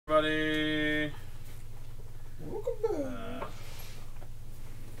everybody. Welcome back.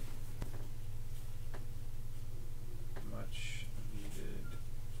 Much needed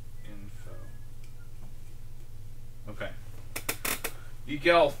info. Okay.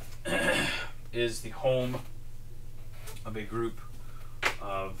 Geek is the home of a group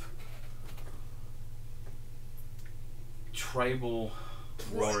of tribal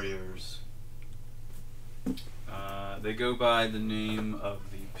warriors. They go by the name of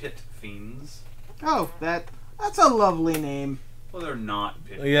the Pit Fiends. Oh, that's a lovely name. Well, they're not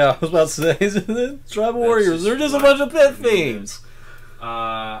Pit Fiends. Yeah, I was about to say, isn't it? Tribal warriors. They're just a bunch of pit fiends.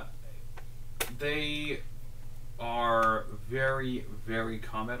 They are very, very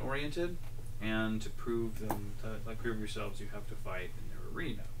combat oriented, and to prove yourselves, you have to fight in their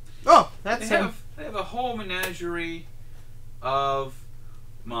arena. Oh, that's They have a whole menagerie of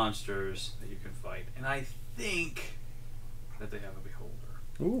monsters that you can fight, and I think that they have a beholder.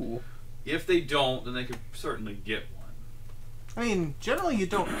 Ooh. If they don't, then they could certainly get one. I mean, generally you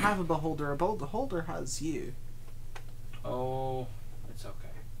don't have a beholder. A beholder has you. Oh, it's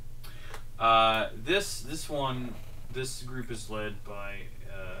okay. This group is led by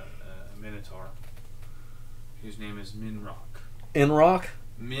a Minotaur, whose name is Minrock. Inrock?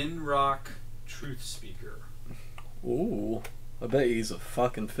 Minrock Truth Speaker. Ooh. I bet he's a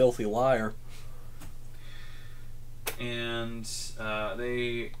fucking filthy liar. And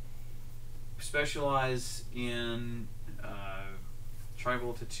they specialize in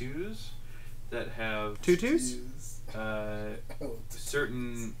tribal tattoos that have Tutus?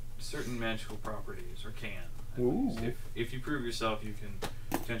 certain magical properties, or can. Ooh. If you prove yourself, you can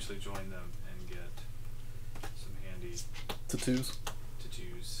potentially join them and get some handy Tattoos.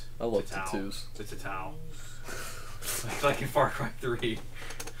 tattoos. I love Tatao. tattoos. The tatao. Like in Far Cry 3.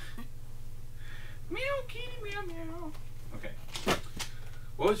 Meow, kitty, meow, meow. Okay.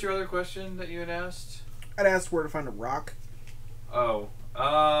 What was your other question that you had asked? I'd ask where to find a rock. Oh,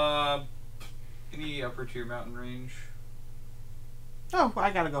 any upper tier mountain range? Oh,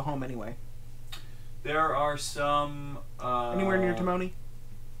 I gotta go home anyway. There are some. Anywhere near Timoni?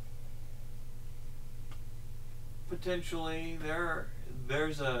 Potentially,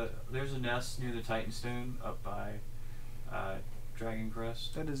 there's a nest near the Titan Stone up by Dragon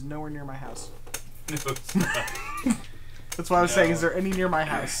Crest. That is nowhere near my house. No, it's not. That's what I was saying. No. Is there any near my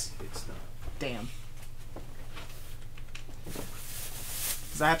house? It's not. Damn.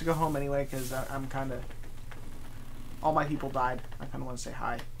 Because I have to go home anyway, because I'm kind of... All my people died. I kind of want to say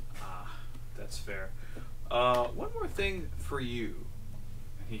hi. Ah, that's fair. One more thing for you.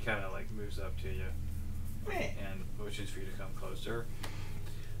 He kind of like moves up to you and motions for you to come closer.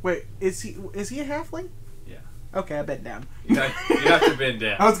 Wait, is he a halfling? Yeah. Okay, I bend down. You have to bend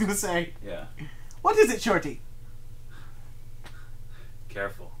down. I was gonna say. Yeah. What is it, Shorty?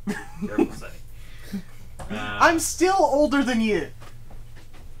 Careful, Sonny. I'm still older than you.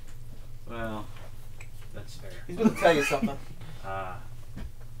 Well, that's fair. He's gonna tell you something.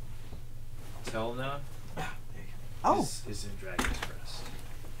 Telna Oh. is in Dragon's Crest.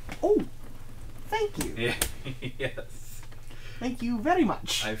 Oh. Thank you. Yeah. Yes. Thank you very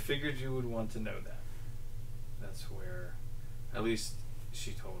much. I figured you would want to know that. That's where, at least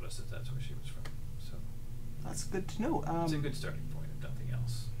she told us that that's where she was from. So That's good to know. it's a good starting point, if nothing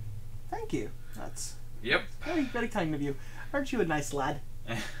else. Thank you. That's Yep. very, very kind of you. Aren't you a nice lad?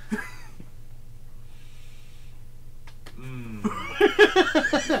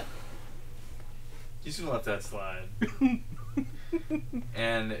 He's gonna let that slide.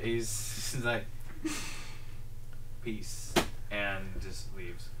 And he's like, peace, and just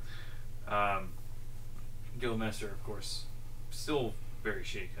leaves. Guildmaster, of course, still very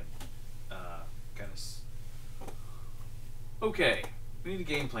shaken. Okay, we need a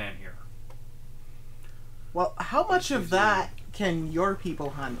game plan here. Well, how much of that can your people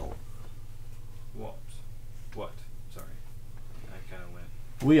handle? What? Sorry. I kind of went.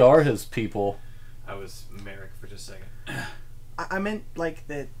 We are his people. I was Merrick for just a second. I meant like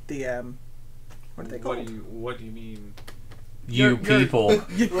the what are they called? What do you mean? You people. What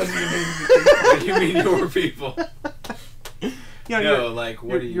do you mean? What do you mean your people? No, like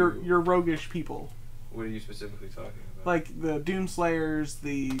what are you? Your roguish people. What are you specifically talking about? Like the Doomslayers,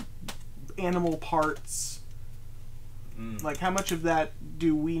 the animal parts. Like how much of that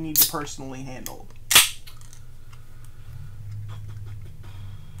do we need to personally handle?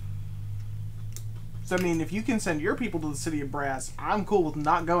 So I mean, if you can send your people to the City of Brass, I'm cool with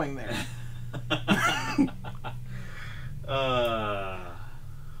not going there.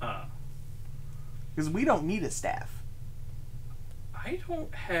 Because we don't need a staff. I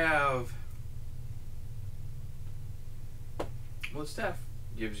don't have. Well, staff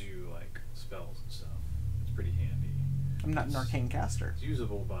gives you like spells and stuff. It's pretty handy. I'm not an arcane caster. It's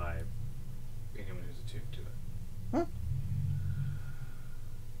usable by anyone who's attuned to it.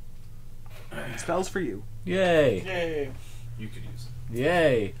 Huh? Spells for you. Yay. Yay. You could use it.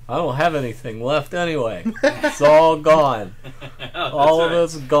 Yay. I don't have anything left anyway. It's all gone. All of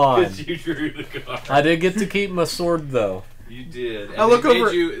it's gone. Because you drew the card. I did get to keep my sword though. You did. And I look over.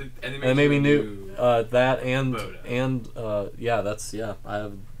 And It made me new that yeah, that's I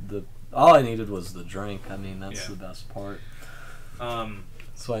have the all I needed was the drink. I mean that's the best part.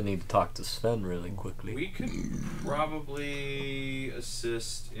 So I need to talk to Sven really quickly. We could probably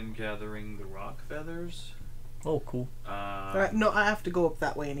assist in gathering the rock feathers. Oh, cool. No, I have to go up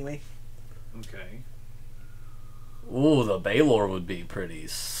that way anyway. Okay. Ooh, the Baylor would be pretty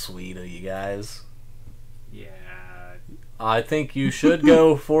sweet of you guys. Yeah. I think you should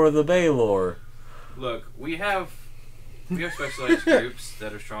go for the Baylor. Look, we have specialized groups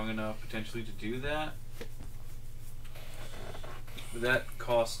that are strong enough potentially to do that. But that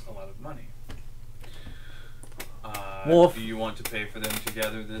costs a lot of money. Well, do you want to pay for them to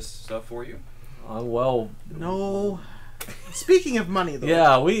gather this stuff for you? Well, No. Speaking of money, though.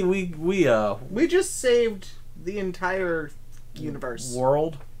 yeah, we We just saved the entire universe.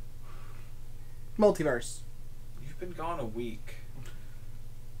 world. Multiverse. You've been gone a week.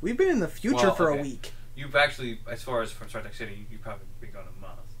 We've been in the future Well, for okay. a week. You've actually, as far as from Startup City, you've probably been gone a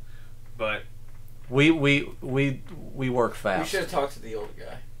month. But We work We fast. should have talked to the older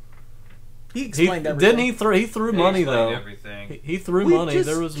guy. He explained everything. Didn't he threw money explained though. everything. He threw We money. just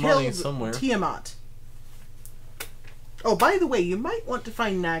There was money killed somewhere. Tiamat. Oh, by the way, you might want to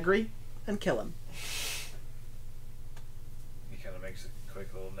find Nagri and kill him. He kind of makes a quick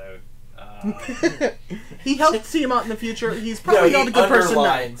little note. He helped Tiamat in the future. He's probably not a good person now.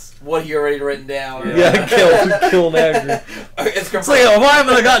 underlines what he already written down. Yeah, kill Nagri. It's It's like, oh, why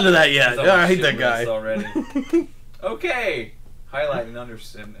haven't I gotten to that yet? He's on I the hate shit that guy. list already. Okay. Highlight and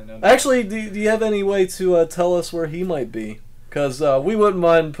understand. Actually, do you have any way to tell us where he might be? Because we wouldn't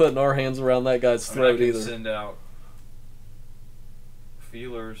mind putting our hands around that guy's I throat can either. send out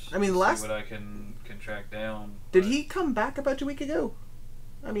feelers. I mean, see last- what I can track down. Did but he come back about a week ago?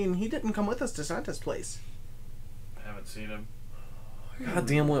 I mean, he didn't come with us to Santa's place. I haven't seen him.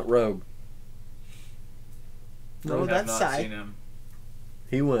 Goddamn went rogue. No, I that's have not Sai. seen him.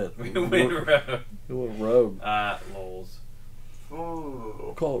 He went. We went around. He went rogue. Lols.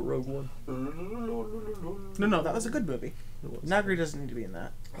 Oh. Call it Rogue One. No, that was a good movie. Nagri doesn't need to be in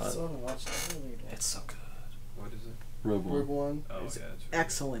that. I still haven't watched that movie. It's so good. What is it? Rogue One. Rogue One. Oh, It's yeah. It's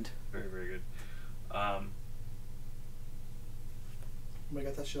excellent. Very, very good. I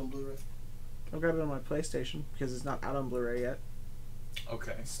got that shit on Blu-ray. I've got it on my PlayStation because it's not out on Blu-ray yet.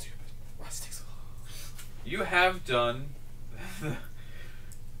 Okay. Stupid. Why does it take so long? You have done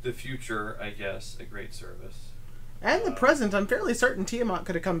the future, I guess, a great service. And the present, I'm fairly certain Tiamat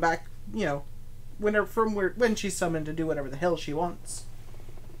could have come back, when she's summoned to do whatever the hell she wants.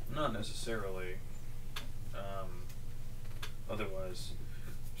 Not necessarily. Otherwise,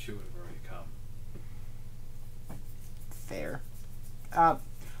 she would have already come. Fair.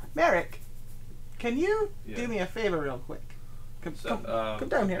 Merrick, can you Yeah. do me a favor real quick? Come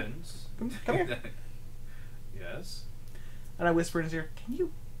down here. Pins. Come here. Yes. And I whisper in his ear, can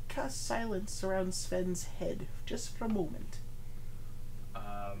you cast silence around Sven's head just for a moment?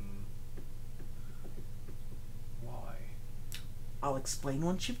 Why? I'll explain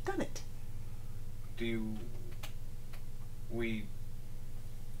once you've done it. Do you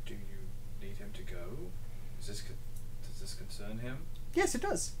need him to go? Does this concern him? Yes, it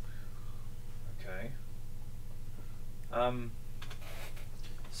does. Okay.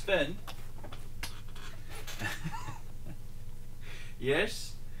 Sven.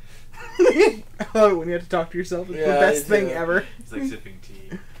 Yes. Oh, when you have to talk to yourself, it's the Yeah, best I thing do. ever. It's like sipping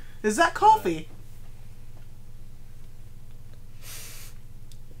tea. Is that coffee?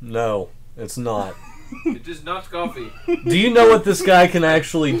 No, it's not. It is not coffee. Do you know what this guy can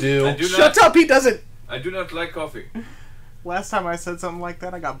actually do? I do Shut not. up, he doesn't! I do not like coffee. Last time I said something like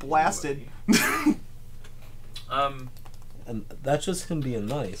that, I got blasted. And that's just him being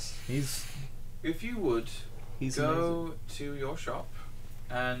nice. If you would He's go to your shop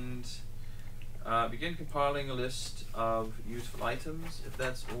and begin compiling a list of useful items, if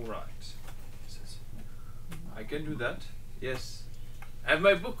that's all right. He says, I can do that. Yes, I have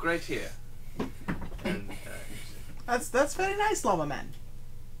my book right here. And That's very nice, Llama Man.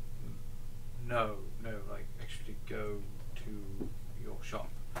 no, like actually go to your shop.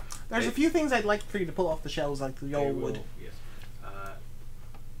 There's a few things I'd like for you to pull off the shelves, like the They old will- wood. Yes.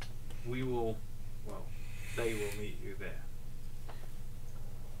 We will. Well, they will meet you there.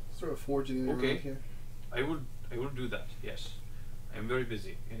 Sort of forging around Okay. here. I will do that. Yes, I'm very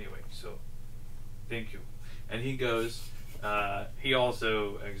busy anyway. So, thank you. And he goes. He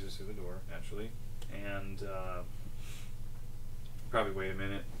also exits through the door naturally, and probably wait a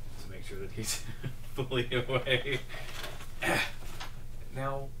minute to make sure that he's fully away.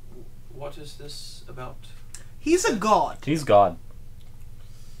 Now, what is this about? He's a god. He's God.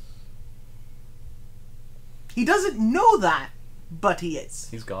 He doesn't know that, but he is.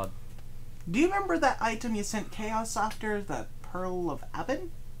 He's God. Do you remember that item you sent Chaos after, the Pearl of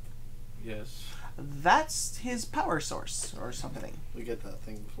Aben? Yes. That's his power source, or something. We get that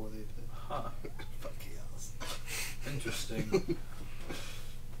thing before they did. Huh. Fuck chaos. Interesting.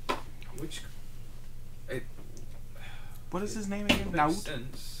 Which? What is his name again? Makes Naut?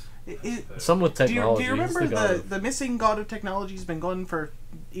 sense. Some with Do technology. you remember He's the god the, of- the missing god of technology has been gone for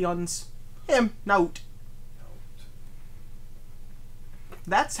eons? Him, Naut.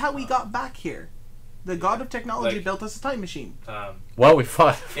 That's how we got back here. The god of technology Like- built us a time machine. Well, we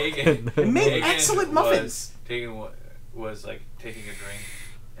fought. It made Kagan excellent muffins. Was like taking a drink,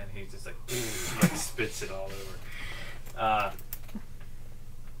 and he just like spits it all over.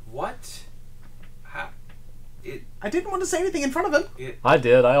 What? How? I didn't want to say anything in front of him. I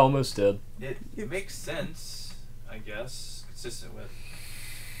did. I almost did. It makes sense, I guess, consistent with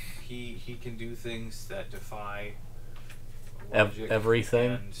he can do things that defy logic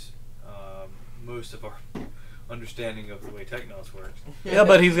everything. and most of our understanding of the way technos works. Yeah,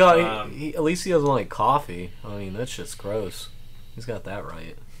 but he's got. He, at least he doesn't like coffee. I mean, that's just gross. He's got that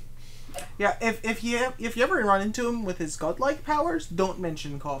right. Yeah, if you ever run into him with his godlike powers, don't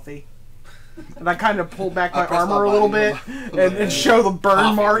mention coffee. And I kind of pull back my I press armor a my little button. bit and show the burn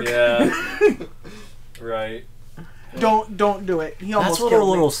Coffee, mark. Yeah. Right. Don't do it. He almost That's what a killed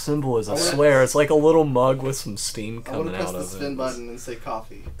little me. symbol is. I wanna- swear, it's like a little mug with some steam I want coming to press out the of spin it. button and say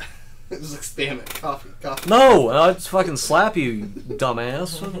coffee. Just like spam it. Coffee, coffee. No, I'll just fucking slap you,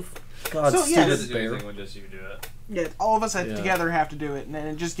 dumbass. What the God, So, He yes. doesn't do bear. anything when just you do it. Yeah, all of us together have to do it, and then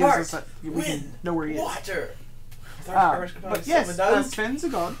it just gives us a, we can know where he is. Water. But yes, Sven's a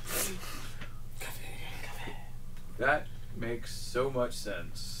god. That makes so much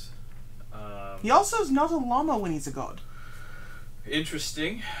sense. He also is not a llama when he's a god.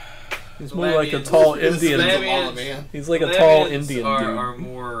 Interesting. He's more like a Lamians- tall This Indian. is Lamians- llama, man. He's like a tall Lamians Indian are, dude. are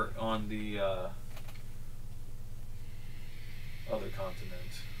more on the other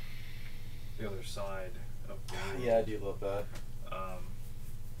continent, the other side of the world. Yeah, I do love that.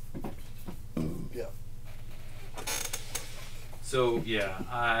 Yeah. So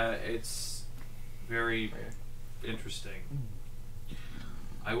yeah, it's very interesting.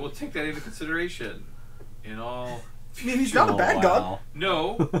 I will take that into consideration. In all, I mean, he's not a bad god.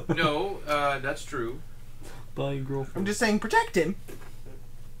 no, that's true. Bye, girlfriend. I'm just saying, protect him.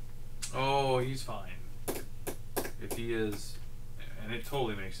 Oh, he's fine. If he is, and it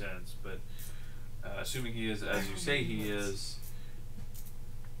totally makes sense, but assuming he is, as you say he is,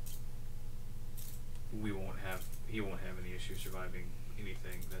 he won't have any issue surviving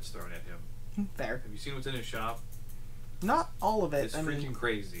anything that's thrown at him. Fair. Have you seen what's in his shop? Not all of it. It's I freaking mean,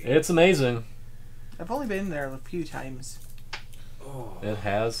 crazy. It's amazing. I've only been there a few times. Oh. It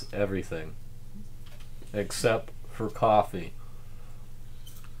has everything. Except for coffee.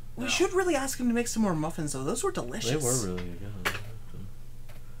 We No. should really ask him to make some more muffins, though. Those were They delicious. were really good.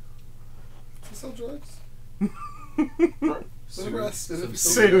 Does he sell drugs? Soon.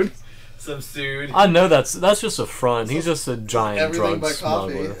 Soon. Some sued. I know that's just a front. He's just a giant Everything drug but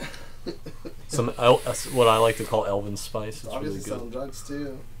coffee. smuggler. Some what I like to call Elven spice. It's really Obviously selling good. drugs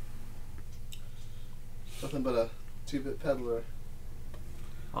too. Nothing but a 2-bit peddler.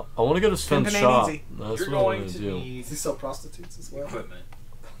 I want to go to Sven's Pimpin' ain't shop. easy. That's You're what I going want to to do. need Does he sell prostitutes as well? equipment.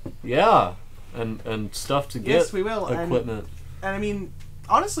 Yeah, and stuff to get Yes, we will. equipment. And I mean,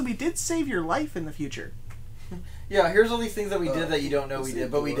 honestly, we did save your life in the future. Yeah, here's all these things that we did that you don't know we Save did,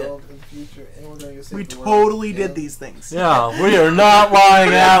 the but we did. world in the future, and we're gonna go save We the world. totally Yeah. did these things. Yeah, we are not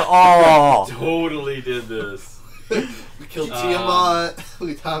lying at all. Totally did this. We killed Uh, Tiamat.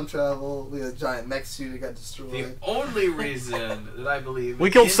 We time travel. We had a giant mech suit that got The destroyed. only reason that I believe We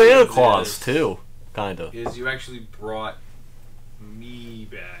killed any Santa of Claus this too, kind of. is you actually brought me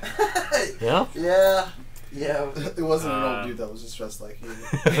back. Yeah. Yeah. Yeah. It wasn't an Uh, old dude that was just dressed like you.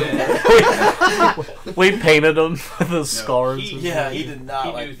 we painted him with the scars. Yeah, he did not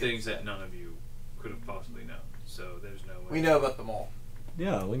He like knew it. things that none of you could have possibly known. So there's no way. We know about them all.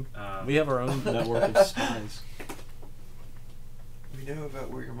 Yeah, Um, we have our own network of spies. We know about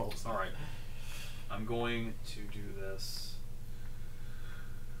where your moles All right. I'm going to do this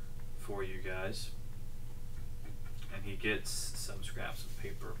for you guys. and he gets some scraps of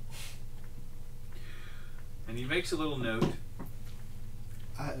paper. And he makes a little note.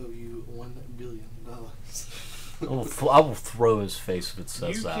 I owe you $1 billion. I will throw his face if it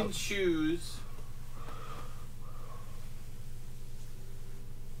says You that. can choose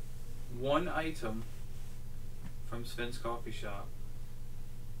one item from Sven's coffee shop,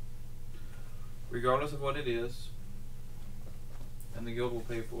 regardless of what it is, and the guild will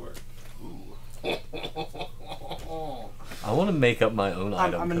pay for it. I want to make up my own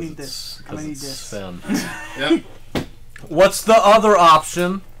item. I'm gonna need this. I'm gonna need this. Sven. Yep. What's the other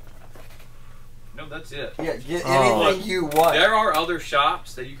option? No, that's it. Yeah, get anything you want. There are other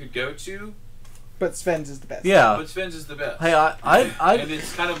shops that you could go to, But Sven's is the best. Yeah. but Sven's is the best. Hey, and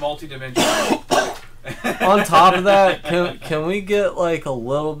it's kind of multi-dimensional. on top of that, can we get like a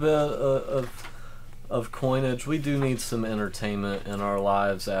little bit of coinage? We do need some entertainment in our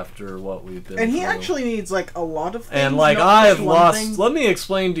lives after what we've been And he through. actually needs like a lot of things. And like not I just have one lost. thing. Let me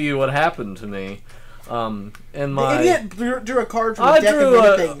explain to you what happened to me. In my The idiot drew a card from a deck of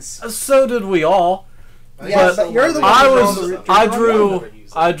many things. So did we all. Yeah, but you're the one I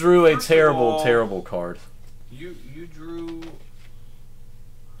drew a First of all, terrible card. You drew.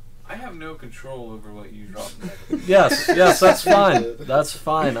 I have no control over what you draw. Yes, that's fine. That's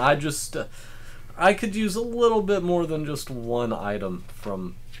fine. I just I could use a little bit more than just one item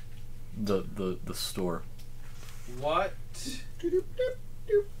from the store. What?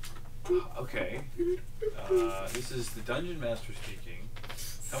 Okay. This is the Dungeon Master speaking.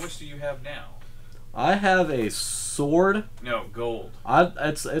 How much do you have now? I have a sword. No, gold.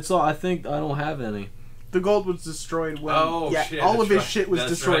 It's all. I think I don't have any. The gold was destroyed when Shit, all of his right. shit was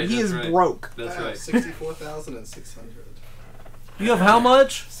That's destroyed. right, He is that's right. broke. That's right. 64,600. You have how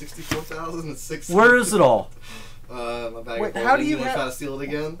much? 64,600. Where is it all? My bag Wait, of how do holding. you want to have- try to steal it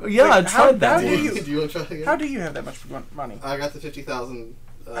again? Yeah, Wait, I tried that. how Do do one. you- you want to try it again? How do you have that much money? I got the 50,000.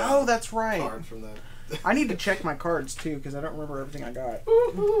 Oh, that's right. Card from that. I need to check my cards too because I don't remember everything I got.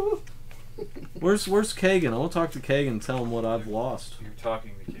 Where's Kagan? I want to talk to Kagan and tell him what I've lost. You're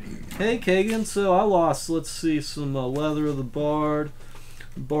talking to King. Hey Kagan, so I lost, let's see, some Leather of the Bard,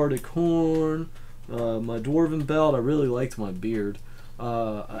 Bardic Horn, my Dwarven Belt, I really liked my beard,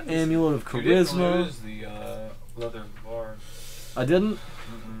 Amulet of You didn't Charisma. lose the leather bar. I didn't?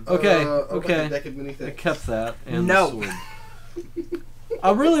 Mm-mm. Okay, Okay. okay, Deck of many I things. kept that, and No. the sword.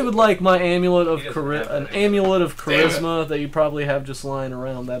 I really would like my Amulet of He doesn't have an that. Amulet of Damn it. Charisma that you probably have just lying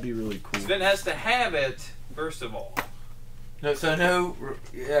around, that'd be really cool. Sven has to have it, first of all. No, so no.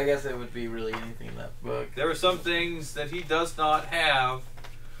 Yeah, I guess it would be really anything in that book. There are some things that he does not have.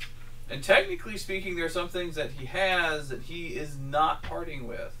 And technically speaking, there are some things that he has that he is not parting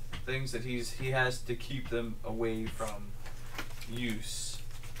with. Things that he has to keep them away from use.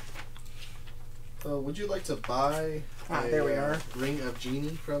 Would you like to buy there we are. Ring of Genie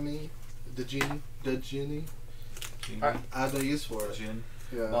from me? The Genie? Gin. Alright. I have no use for it. Gin.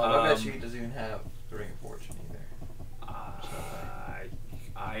 Yeah. Well, I bet you he doesn't even have the Ring of Fortune either.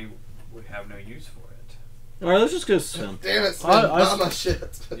 I would have no use for it. Alright, let's just go Sven. Damn it, Sven, I- not my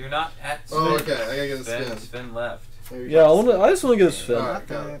shit. You're not at Sven. Oh, okay, I gotta get a spin. Sven left. There you Yeah, go. I just want to get a Sven. Alright,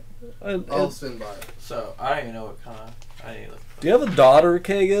 got it. I'll spin by it. So I don't even know what kind of. I need to look. Do you have a daughter,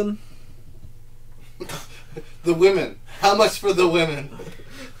 Kagan? The women. How much for the women?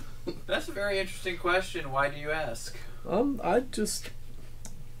 That's a very interesting question. Why do you ask? I just...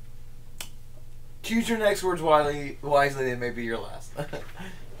 Choose your next words wisely, and maybe your last.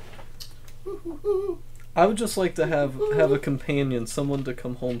 I would just like to have a companion, someone to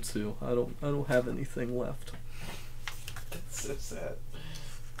come home to. I don't have anything left. That's so sad.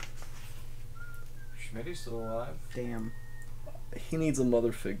 Schmitty's still alive. Damn. He needs a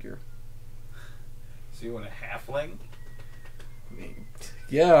mother figure. So you want a halfling?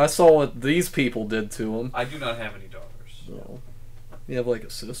 Yeah, I saw what these people did to him. I do not have any daughters. No. You have like a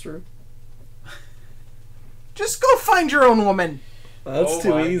sister? Just go find your own woman. That's Oh too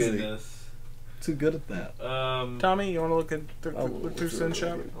my easy. goodness. Too good at that. Tommy, you want to look at I'll look look through through Sin it.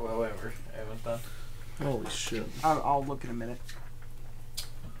 Shop? Well, whatever. Everyone's done. Holy shit. I'll look in a minute.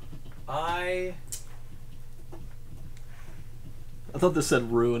 I thought this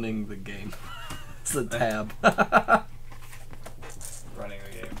said ruining the game. It's a tab. running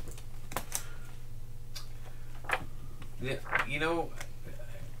the game. Yeah, you know,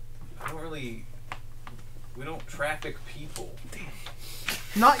 I don't really. We don't traffic people.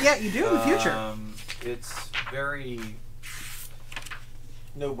 Not yet. You do in the future. It's very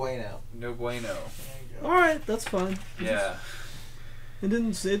No bueno. no bueno. There you go. Alright, that's fine. Yeah, It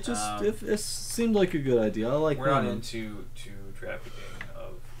didn't. It just. It seemed like a good idea. I like we're not women. into trafficking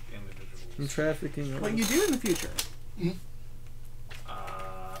of individuals. I'm trafficking. What you do in the future?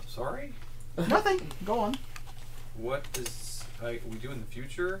 Sorry? Nothing. Go on. What is we do in the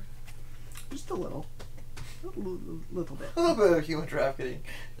future? Just a little. Little bit. A little bit of human trafficking.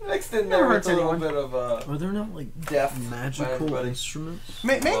 Mixed in Never there with hurts a little anyone. bit of Are there not like death magical everybody. instruments?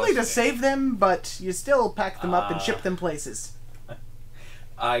 Mainly to save them, but you still pack them up and ship them places.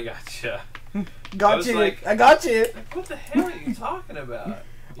 I gotcha. Got you. Like, I got you. Like, what the hell are you talking about?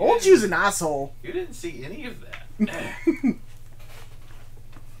 Old You's an asshole. You didn't see any of that.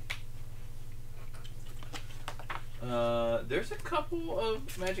 There's a couple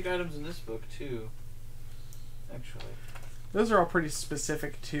of magic items in this book too. Actually, Those are all pretty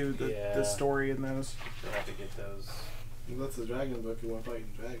specific to the story in those. I'll have to get those. Well, that's the dragon book. You want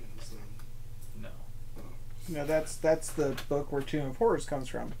fighting dragons? Then. No. No, that's the book where Tomb of Horrors comes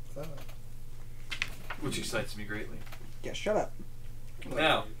from. Oh. Which excites me greatly. Yeah, shut up.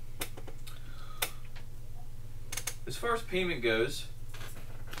 Now, as far as payment goes,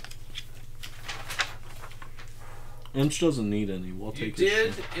 Inch doesn't need any. We'll you take did,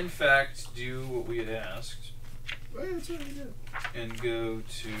 his shit. in fact, do what we had asked Oh, yeah, that's what we did. and go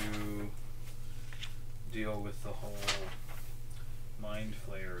to deal with the whole mind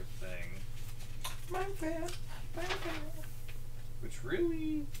flayer thing, Mind fan. which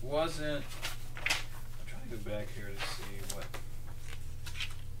really wasn't. I'm trying to go back here to see what.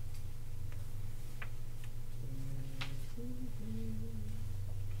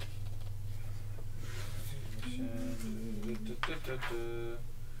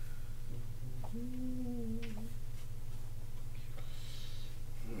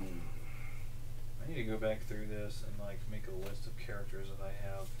 I need to go back through this and like make a list of characters that I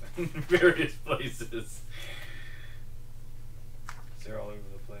have in various places. They're all over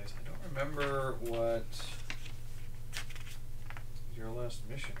the place. I don't remember what your last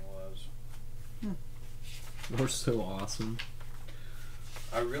mission was. We're so awesome.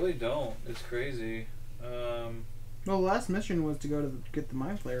 I really don't. It's crazy. Well, the last mission was to go to get the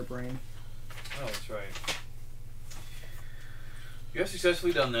Mind Flayer brain. Oh, that's right. You have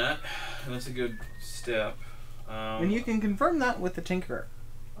successfully done that, and that's a good step. And you can confirm that with the Tinkerer.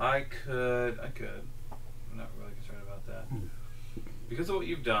 I could. I'm not really concerned about that. Because of what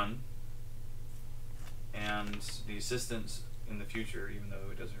you've done, and the assistance in the future, even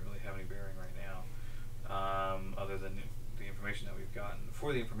though it doesn't really have any bearing right now, other than the information that we've gotten.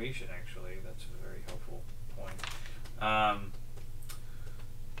 For the information, actually, that's a very helpful point.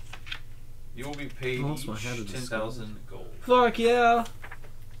 You will be paid Lost my head each of the 10,000 gold. Fuck yeah!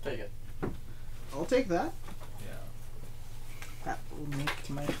 Take it. I'll take that. Yeah. That will make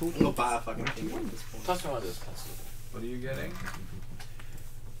my total. We'll buy a fucking thing at this point. Plus one of those pencils. What are you getting?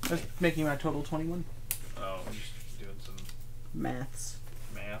 That's making my total 21. Oh, I'm just doing some Maths.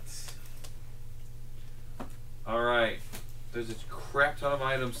 maths. Alright. There's a crap ton of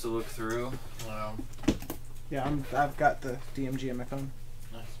items to look through. Wow. Yeah, I've got the DMG on my phone.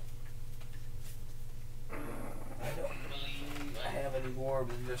 Nice. I don't believe I have any more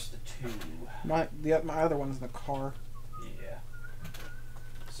than just the two. My other one's in the car. Yeah.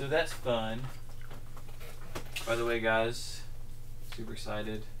 So that's fun. By the way, guys, super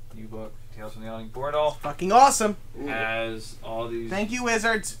excited. New book, Tales from the Yawning Portal, Fucking awesome. has all these Thank you,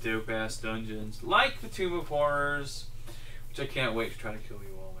 wizards. dope ass dungeons, like the Tomb of Horrors, which I can't wait to try to kill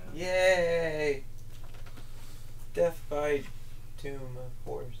you all, man. Yay! Death by Tomb of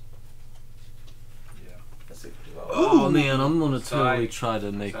Horrors. Yeah. That's it. Oh man, I'm gonna So totally I- try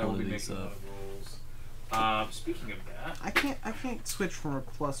to make So I will one of be these making a lot up. of rules. Speaking of that, I can't switch from a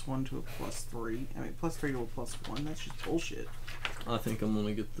 +1 to a +3. I mean, +3 to a +1. That's just bullshit. I think I'm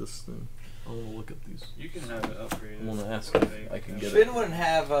gonna get this thing. I wanna look at these. you can have it upgraded. I'm gonna ask if I can get Sven wouldn't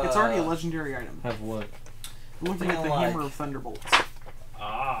have. It's already a legendary item. Have what? Looking at the like- Hammer of Thunderbolts.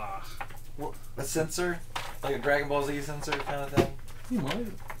 Ah. a sensor, like a Dragon Ball Z sensor kind of thing. You might.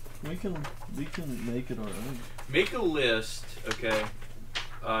 We can make it our own. Make a list, okay?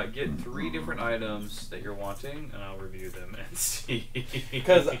 Get 3 different items that you're wanting, and I'll review them and see.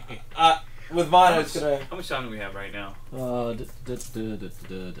 Because with mine, it's gonna. How much time do we have right now?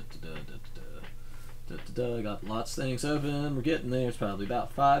 Got lots of things open. We're getting there. It's probably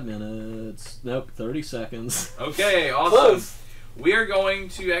about 5 minutes. Nope, 30 seconds. Okay, awesome. Close. We are going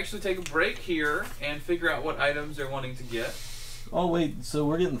to actually take a break here and figure out what items they're wanting to get. Oh wait, so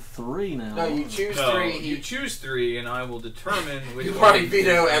we're getting 3 now. No, you choose No, 3. you choose 3, and I will determine which You one probably you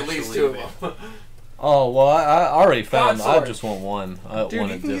veto at actually least 2 of pick. them. Oh well, I already found. I Sword. just want one. I Dude,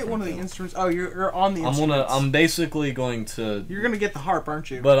 want you a can get one of the different instruments. Oh, you're on the thing. instruments. I'm basically going to. You're gonna get the harp, aren't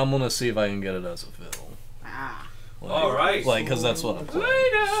you? But I'm gonna see if I can get it as a fiddle. Ah. Like, All right. Like, cause that's what I'm playing.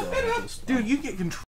 Later. So I just, Dude, you get control.